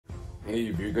Hey,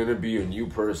 if you're gonna be a new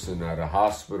person at a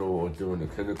hospital or during a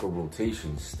clinical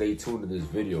rotation, stay tuned to this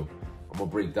video. I'm gonna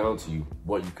break down to you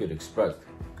what you could expect.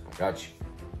 I got you.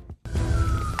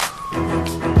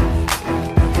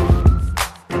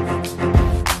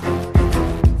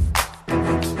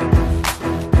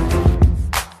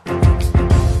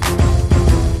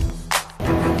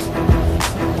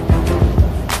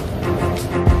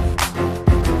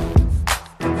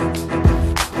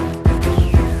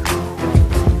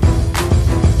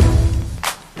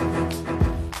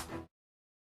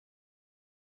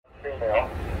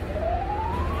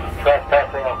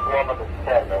 Trespassing on floor number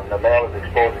 10, and the male is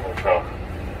exposing himself.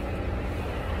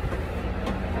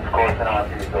 Disclosing on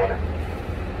to his order.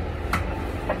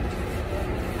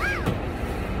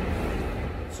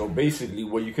 So basically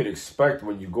what you could expect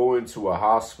when you go into a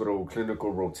hospital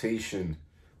clinical rotation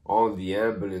on the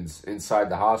ambulance inside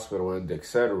the hospital and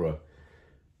etc.,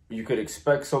 you could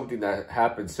expect something that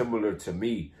happened similar to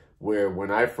me, where when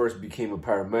I first became a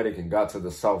paramedic and got to the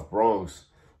South Bronx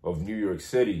of New York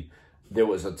City, there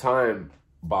was a time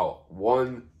about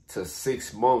 1 to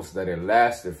 6 months that it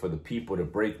lasted for the people to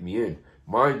break me in.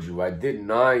 Mind you, I did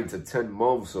 9 to 10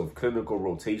 months of clinical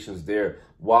rotations there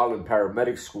while in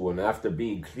paramedic school. And after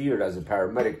being cleared as a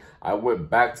paramedic, I went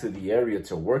back to the area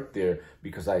to work there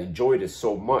because I enjoyed it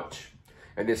so much.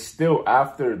 And it still,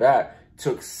 after that,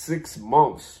 took 6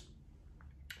 months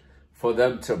for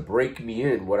them to break me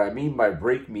in. What I mean by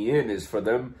break me in is for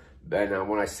them, and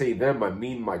when I say them, I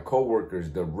mean my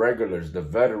coworkers, the regulars, the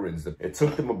veterans. It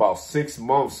took them about 6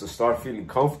 months to start feeling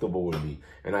comfortable with me.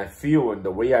 And I feel, and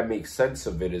the way I make sense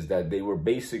of it, is that they were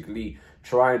basically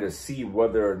trying to see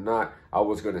whether or not I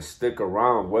was going to stick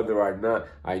around, whether or not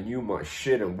I knew my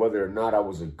shit, and whether or not I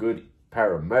was a good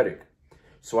paramedic.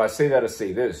 So I say that to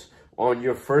say this. On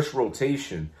your first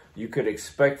rotation, you could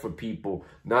expect for people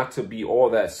not to be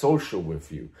all that social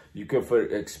with you. You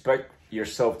could expect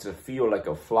yourself to feel like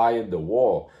a fly in the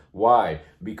wall. Why?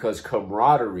 Because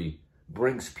camaraderie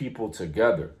brings people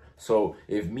together. So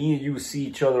if me and you see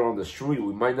each other on the street,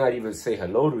 we might not even say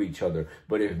hello to each other.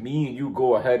 But if me and you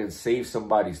go ahead and save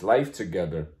somebody's life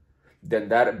together, then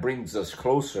that brings us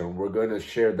closer and we're going to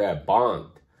share that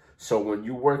bond. So when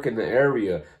you work in the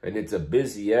area and it's a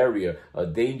busy area, a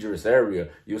dangerous area,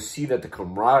 you'll see that the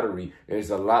camaraderie is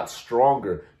a lot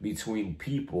stronger between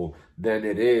people than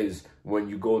it is when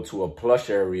you go to a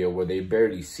plush area where they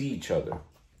barely see each other.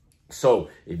 So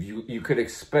if you could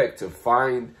expect to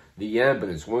find the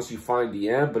ambulance. Once you find the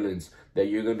ambulance that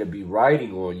you're going to be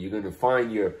riding on, you're going to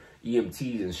find your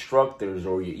EMT instructors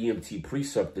or your EMT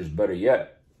preceptors, better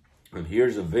yet. And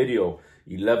here's a video,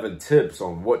 11 tips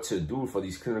on what to do for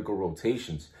these clinical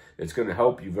rotations. It's going to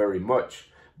help you very much.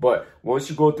 But once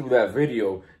you go through that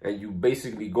video and you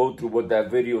basically go through what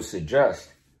that video suggests,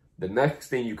 the next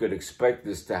thing you could expect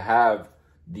is to have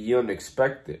the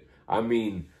unexpected. I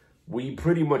mean, we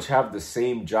pretty much have the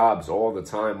same jobs all the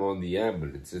time on the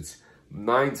ambulance. It's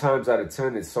 9 times out of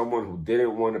 10, it's someone who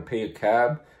didn't want to pay a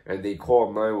cab and they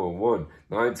call 911.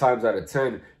 9 times out of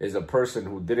 10 is a person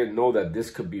who didn't know that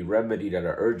this could be remedied at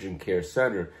an urgent care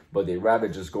center, but they rather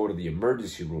just go to the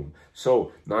emergency room.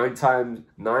 So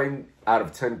 9 out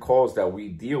of 10 calls that we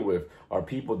deal with are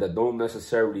people that don't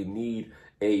necessarily need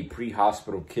a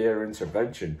pre-hospital care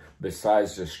intervention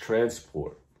besides just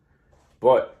transport.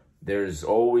 But there's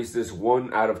always this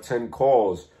 1 out of 10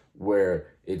 calls where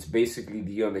it's basically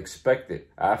the unexpected.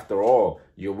 After all,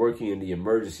 you're working in the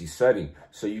emergency setting.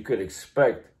 So you could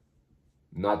expect,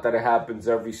 not that it happens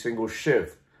every single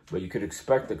shift, but you could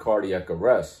expect a cardiac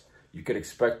arrest. You could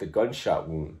expect a gunshot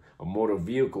wound, a motor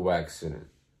vehicle accident.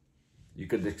 You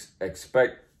could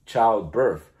expect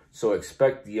childbirth. So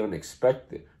expect the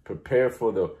unexpected. Prepare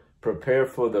for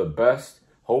the best,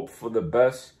 hope for the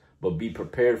best, but be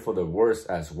prepared for the worst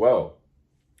as well.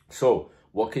 So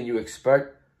what can you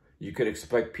expect? You could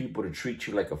expect people to treat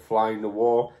you like a fly in the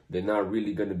wall. They're not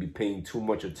really going to be paying too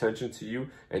much attention to you.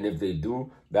 And if they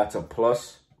do, that's a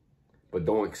plus. But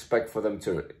don't expect for them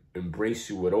to embrace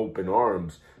you with open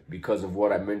arms because of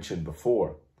what I mentioned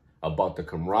before about the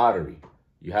camaraderie.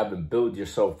 You haven't built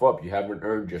yourself up. You haven't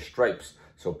earned your stripes.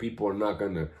 So people are not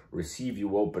going to receive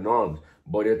you open arms.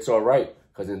 But it's all right,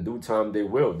 because in due time they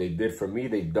will. They did for me.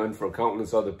 They've done for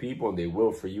countless other people. And they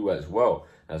will for you as well,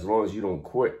 as long as you don't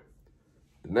quit.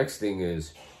 The next thing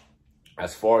is,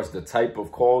 as far as the type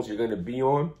of calls you're going to be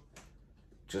on,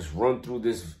 just run through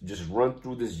this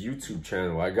YouTube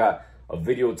channel. I got a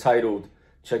video titled,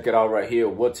 check it out right here,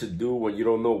 what to do when you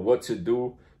don't know what to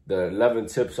do, the 11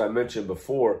 tips I mentioned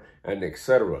before, and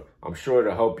etc. I'm sure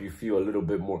it'll help you feel a little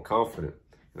bit more confident.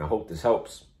 And I hope this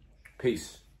helps.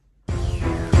 Peace.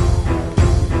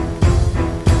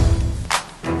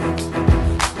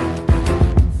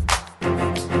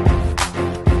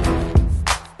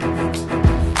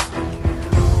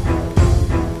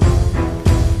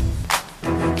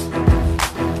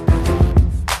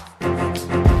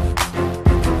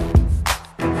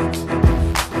 Peace.